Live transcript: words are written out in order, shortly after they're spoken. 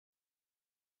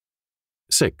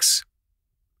6.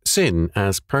 Sin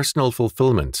as personal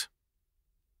fulfillment.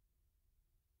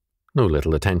 No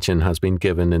little attention has been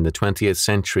given in the 20th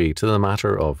century to the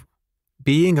matter of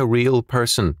being a real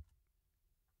person.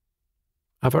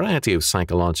 A variety of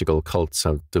psychological cults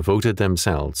have devoted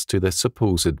themselves to this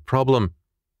supposed problem.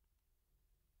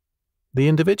 The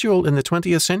individual in the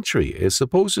 20th century is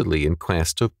supposedly in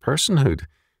quest of personhood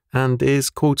and is,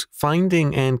 quote,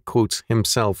 finding, end quote,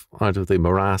 himself out of the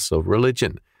morass of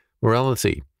religion,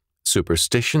 morality,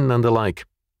 superstition, and the like.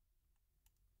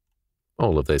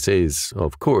 All of this is,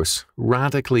 of course,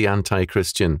 radically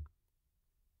anti-Christian.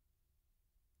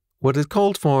 What is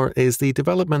called for is the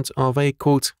development of a,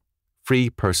 quote, free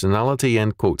personality,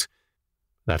 end quote.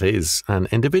 That is, an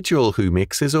individual who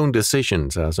makes his own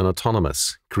decisions as an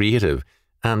autonomous, creative,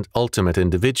 and ultimate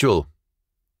individual.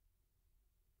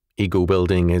 Ego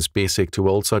building is basic to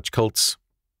all such cults.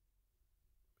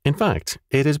 In fact,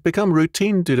 it has become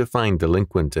routine to define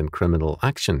delinquent and criminal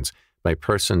actions by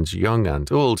persons young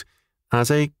and old as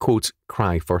a, quote,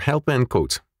 cry for help, end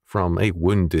quote, from a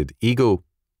wounded ego.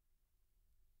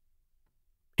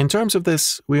 In terms of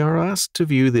this, we are asked to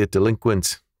view the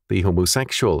delinquent, the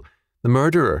homosexual, the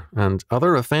murderer, and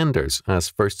other offenders as,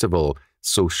 first of all,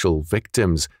 social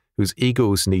victims whose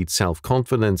egos need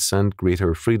self-confidence and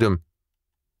greater freedom.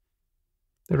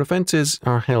 Their offences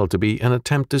are held to be an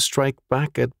attempt to strike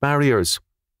back at barriers.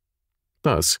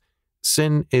 Thus,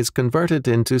 sin is converted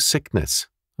into sickness,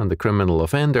 and the criminal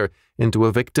offender into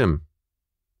a victim.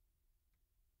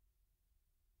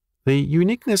 The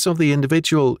uniqueness of the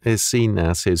individual is seen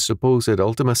as his supposed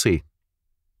ultimacy.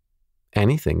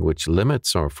 Anything which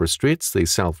limits or frustrates the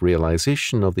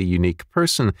self-realization of the unique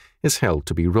person is held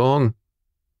to be wrong.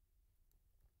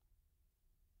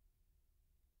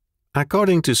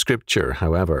 According to Scripture,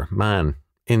 however, man,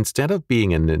 instead of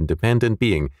being an independent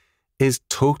being, is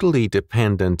totally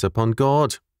dependent upon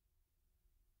God.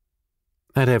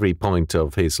 At every point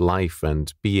of his life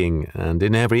and being, and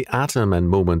in every atom and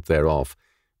moment thereof,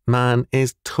 man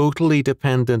is totally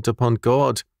dependent upon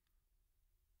God.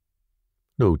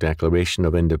 No declaration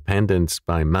of independence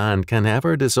by man can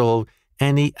ever dissolve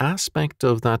any aspect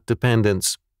of that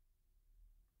dependence.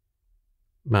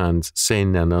 Man's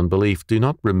sin and unbelief do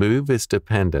not remove his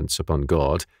dependence upon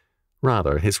God.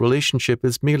 Rather, his relationship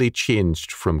is merely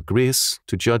changed from grace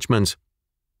to judgment.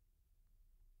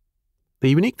 The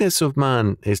uniqueness of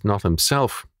man is not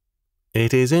himself.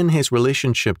 It is in his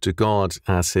relationship to God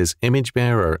as his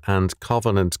image-bearer and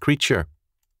covenant creature.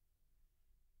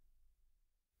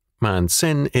 Man's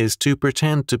sin is to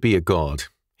pretend to be a god,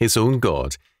 his own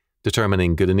God,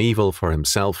 determining good and evil for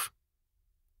himself.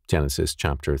 Genesis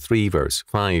chapter 3, verse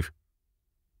 5.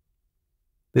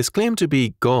 This claim to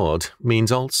be God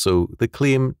means also the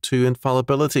claim to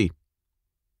infallibility.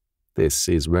 This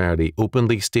is rarely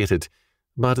openly stated,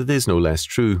 but it is no less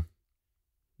true.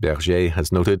 Berger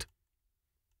has noted,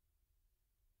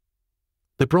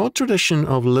 the broad tradition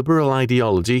of liberal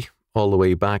ideology, all the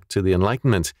way back to the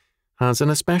Enlightenment, has an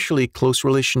especially close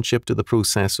relationship to the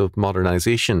process of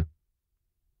modernization.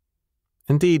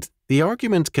 Indeed, the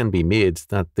argument can be made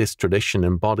that this tradition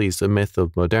embodies the myth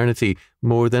of modernity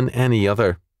more than any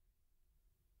other.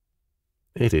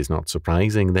 It is not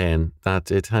surprising, then,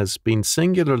 that it has been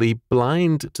singularly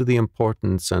blind to the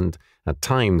importance and, at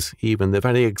times, even the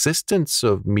very existence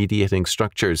of mediating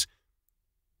structures.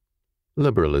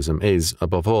 Liberalism is,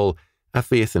 above all, a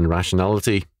faith in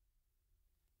rationality.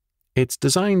 Its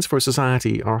designs for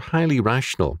society are highly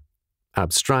rational,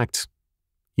 abstract,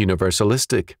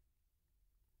 universalistic.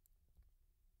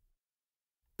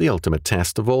 The ultimate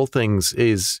test of all things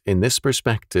is, in this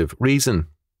perspective, reason.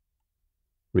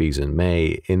 Reason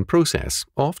may, in process,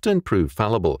 often prove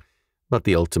fallible, but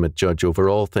the ultimate judge over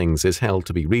all things is held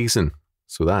to be reason,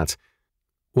 so that,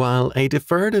 while a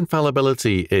deferred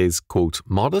infallibility is, quote,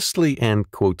 modestly,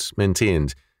 end quote,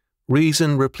 maintained,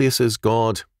 reason replaces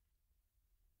God.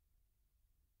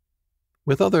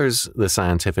 With others, the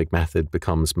scientific method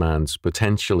becomes man's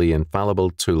potentially infallible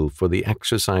tool for the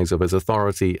exercise of his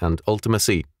authority and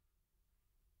ultimacy.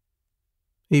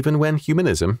 Even when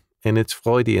humanism, in its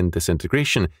Freudian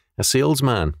disintegration, assails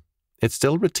man, it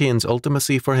still retains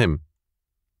ultimacy for him.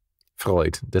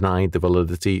 Freud denied the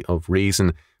validity of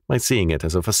reason by seeing it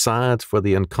as a facade for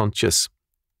the unconscious.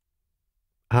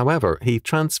 However, he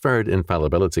transferred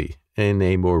infallibility, in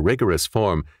a more rigorous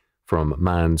form, from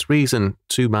man's reason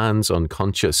to man's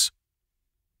unconscious.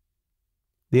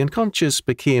 The unconscious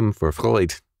became, for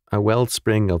Freud, a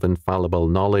wellspring of infallible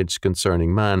knowledge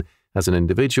concerning man as an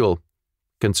individual,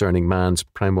 concerning man's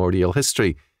primordial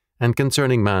history, and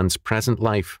concerning man's present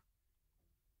life.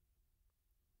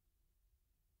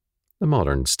 The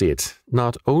modern state,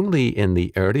 not only in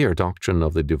the earlier doctrine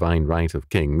of the divine right of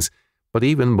kings, but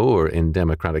even more in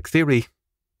democratic theory,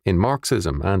 in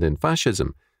Marxism and in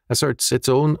fascism, asserts its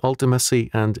own ultimacy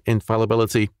and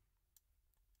infallibility.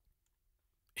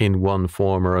 In one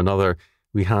form or another,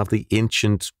 we have the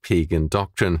ancient pagan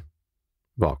doctrine.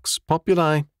 Vox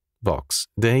populi, vox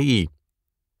Dei.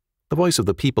 The voice of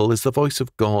the people is the voice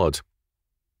of God.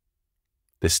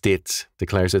 The state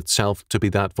declares itself to be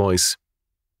that voice.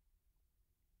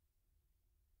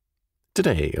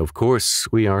 Today, of course,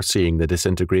 we are seeing the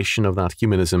disintegration of that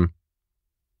humanism.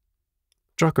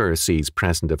 Drucker sees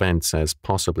present events as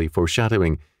possibly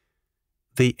foreshadowing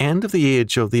the end of the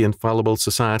age of the infallible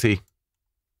society.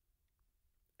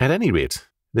 At any rate,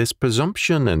 this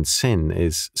presumption and sin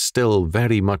is still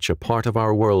very much a part of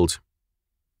our world.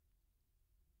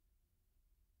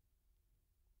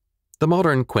 The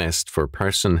modern quest for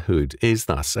personhood is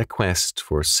thus a quest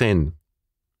for sin.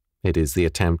 It is the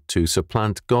attempt to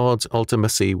supplant God's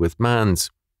ultimacy with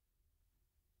man's.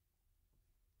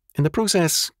 In the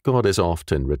process, God is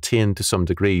often retained to some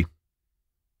degree.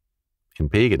 In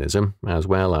paganism, as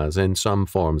well as in some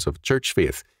forms of church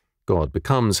faith, God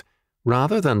becomes,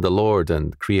 rather than the Lord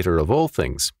and Creator of all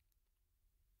things,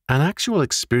 an actual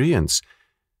experience.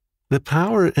 The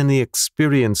power in the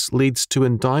experience leads to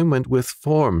endowment with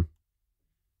form.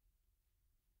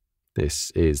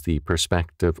 This is the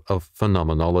perspective of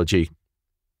phenomenology.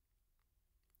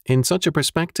 In such a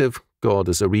perspective, God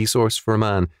is a resource for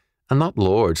man, and not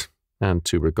Lord, and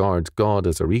to regard God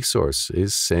as a resource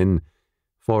is sin,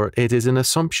 for it is an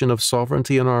assumption of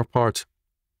sovereignty on our part.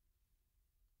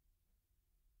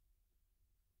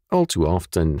 All too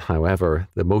often, however,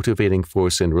 the motivating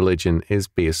force in religion is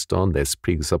based on this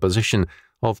presupposition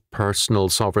of personal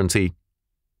sovereignty.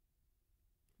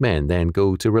 Men then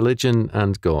go to religion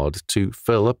and God to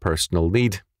fill a personal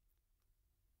need.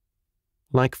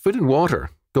 Like food and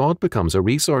water, God becomes a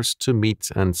resource to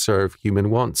meet and serve human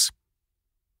wants.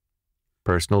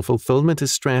 Personal fulfillment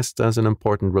is stressed as an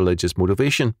important religious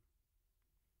motivation.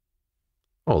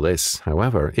 All this,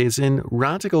 however, is in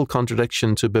radical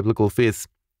contradiction to biblical faith.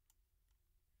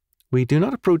 We do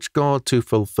not approach God to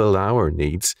fulfill our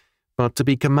needs, but to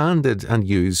be commanded and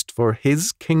used for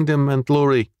His kingdom and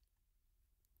glory.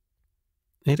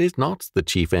 It is not the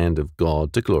chief end of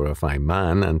God to glorify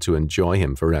man and to enjoy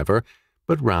him forever,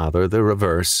 but rather the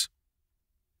reverse.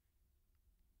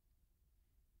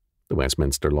 The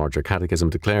Westminster Larger Catechism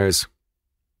declares,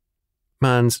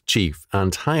 "Man's chief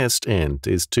and highest end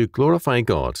is to glorify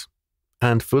God,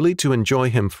 and fully to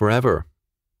enjoy him forever."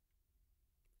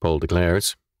 Paul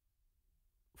declares,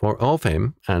 "For of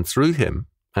him, and through him,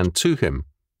 and to him,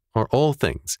 are all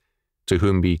things, to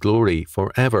whom be glory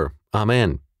forever.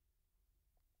 Amen."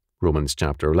 Romans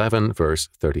chapter 11, verse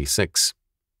 36.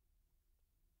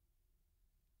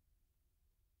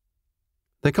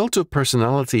 The cult of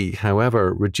personality,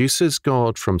 however, reduces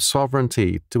God from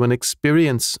sovereignty to an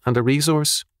experience and a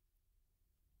resource.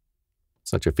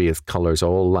 Such a faith colours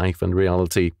all life and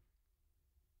reality.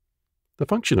 The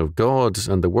function of God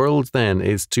and the world, then,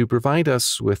 is to provide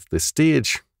us with the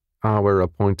stage, our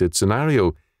appointed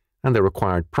scenario, and the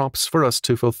required props for us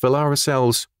to fulfill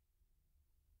ourselves.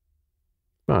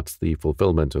 But the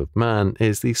fulfillment of man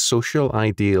is the social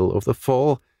ideal of the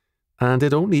fall, and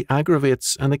it only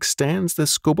aggravates and extends the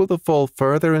scope of the fall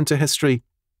further into history.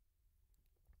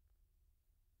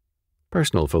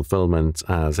 Personal fulfillment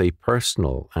as a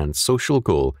personal and social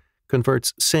goal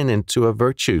converts sin into a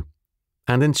virtue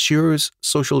and ensures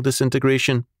social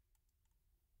disintegration.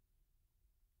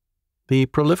 The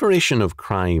proliferation of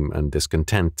crime and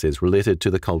discontent is related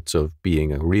to the cult of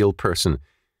being a real person,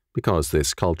 because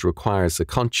this cult requires the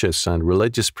conscious and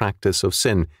religious practice of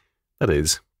sin, that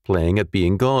is, playing at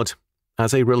being God,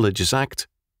 as a religious act.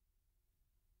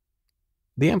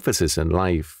 The emphasis in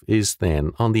life is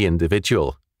then on the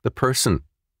individual, the person.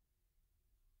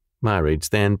 Marriage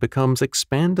then becomes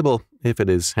expendable if it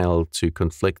is held to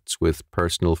conflict with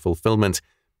personal fulfillment.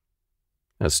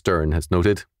 As Stern has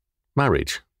noted,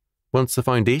 marriage, once the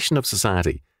foundation of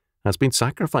society, has been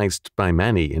sacrificed by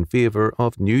many in favour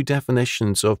of new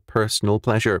definitions of personal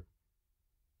pleasure.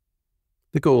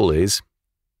 The goal is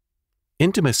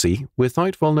intimacy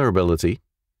without vulnerability,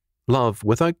 love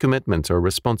without commitment or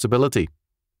responsibility.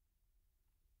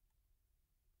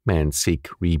 Men seek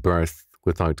rebirth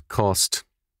without cost,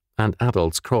 and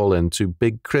adults crawl into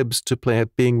big cribs to play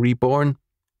at being reborn.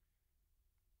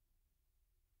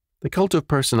 The cult of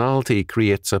personality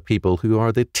creates a people who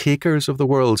are the takers of the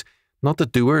world, not the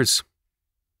doers.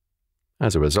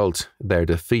 As a result, their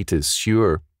defeat is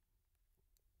sure.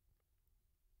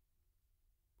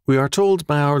 We are told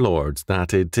by our Lord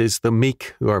that it is the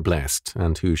meek who are blessed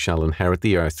and who shall inherit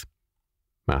the earth.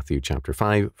 Matthew chapter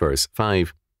 5, verse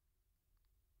 5.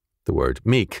 The word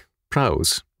meek,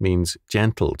 praus, means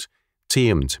gentled,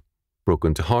 tamed,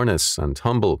 broken to harness, and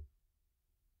humble.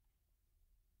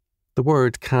 The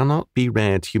word cannot be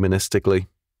read humanistically.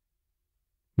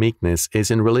 Meekness is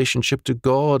in relationship to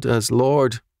God as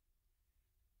Lord.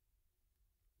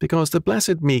 Because the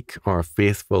blessed meek are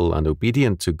faithful and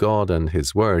obedient to God and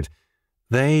His word,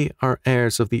 they are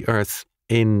heirs of the earth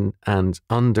in and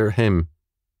under Him.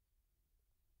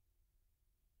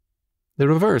 The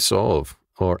reverse of,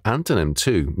 or antonym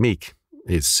to, meek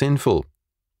is sinful,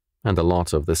 and the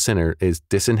lot of the sinner is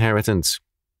disinheritance.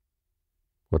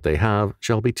 What they have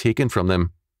shall be taken from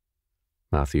them.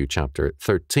 Matthew chapter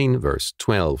 13, verse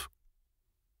 12.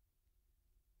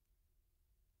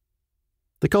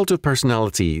 The cult of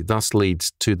personality thus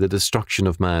leads to the destruction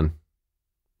of man.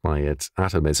 By its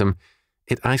atomism,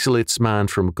 it isolates man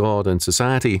from God and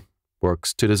society,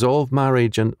 works to dissolve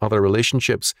marriage and other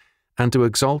relationships, and to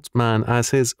exalt man as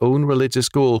his own religious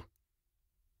goal.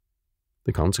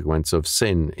 The consequence of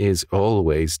sin is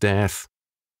always death.